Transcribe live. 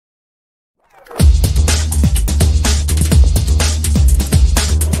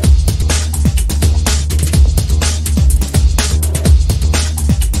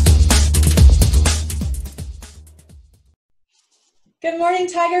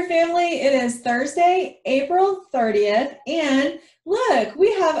morning, Tiger family. It is Thursday, April 30th, and look,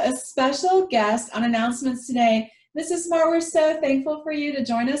 we have a special guest on announcements today. Mrs. Smart, we're so thankful for you to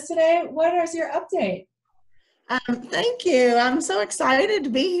join us today. What is your update? Thank you. I'm so excited to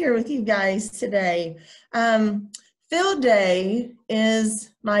be here with you guys today. Field Day is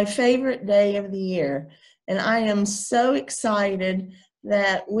my favorite day of the year, and I am so excited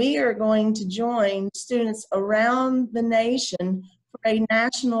that we are going to join students around the nation for a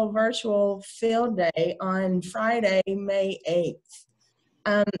national virtual field day on Friday, May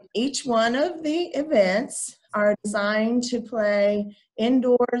 8th. Each one of the events are designed to play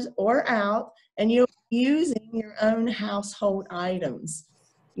indoors or out, and you'll be using your own household items.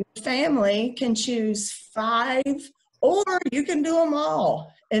 Your family can choose 5, or you can do them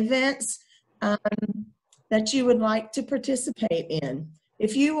all, events that you would like to participate in.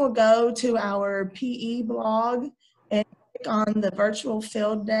 If you will go to our PE blog and click on the virtual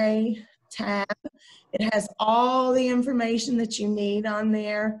field day tab, it has all the information that you need on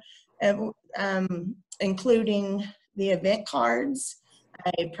there, including the event cards,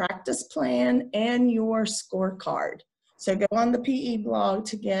 a practice plan, and your scorecard. So go on the PE blog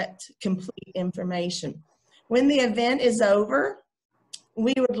to get complete information. When the event is over,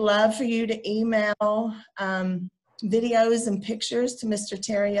 we would love for you to email videos and pictures to Mr.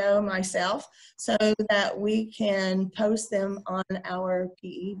 Terrio, myself, so that we can post them on our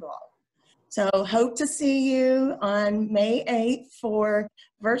PE blog. So hope to see you on May 8th for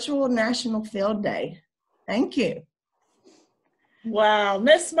Virtual National Field Day. Thank you. Wow,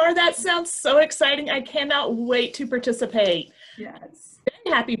 Miss Smart, that sounds so exciting. I cannot wait to participate. Yes.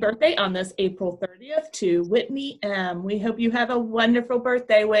 And happy birthday on this April 30th to Whitney M. We hope you have a wonderful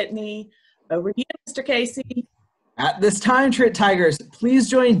birthday, Whitney. Over to you, Mr. Casey. At this time, Trit Tigers, please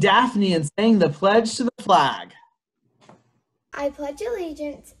join Daphne in saying the pledge to the flag. I pledge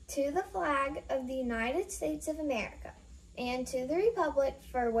allegiance to the flag of the United States of America and to the republic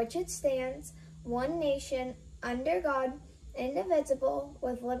for which it stands, one nation, under God, indivisible,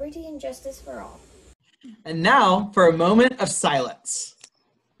 with liberty and justice for all. And now for a moment of silence.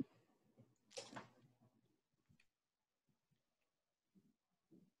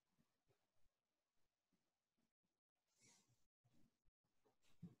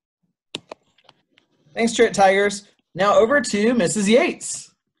 Thanks, Trit Tigers. Now over to Mrs.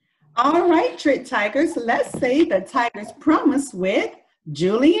 Yates. All right, Trit Tigers, let's say the Tigers Promise with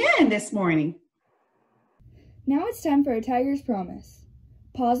Julianne this morning. Now it's time for a Tiger's Promise.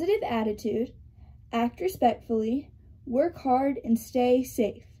 Positive attitude, act respectfully, work hard, and stay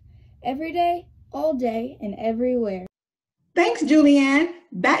safe. Every day, all day, and everywhere. Thanks, Julianne.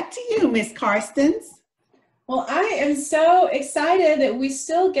 Back to you, Miss Carstens. Well, I am so excited that we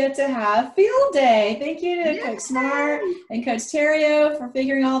still get to have field day. Thank you to Coach Smart and Coach Terrio for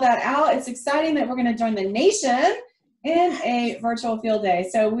figuring all that out. It's exciting that we're going to join the nation in a virtual field day.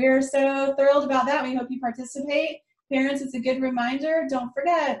 So we're so thrilled about that. We hope you participate. Parents, it's a good reminder. Don't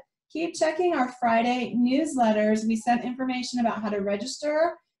forget, keep checking our Friday newsletters. We sent information about how to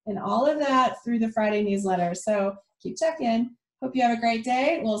register and all of that through the Friday newsletter. So keep checking. Hope you have a great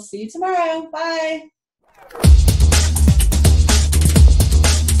day. We'll see you tomorrow. Bye.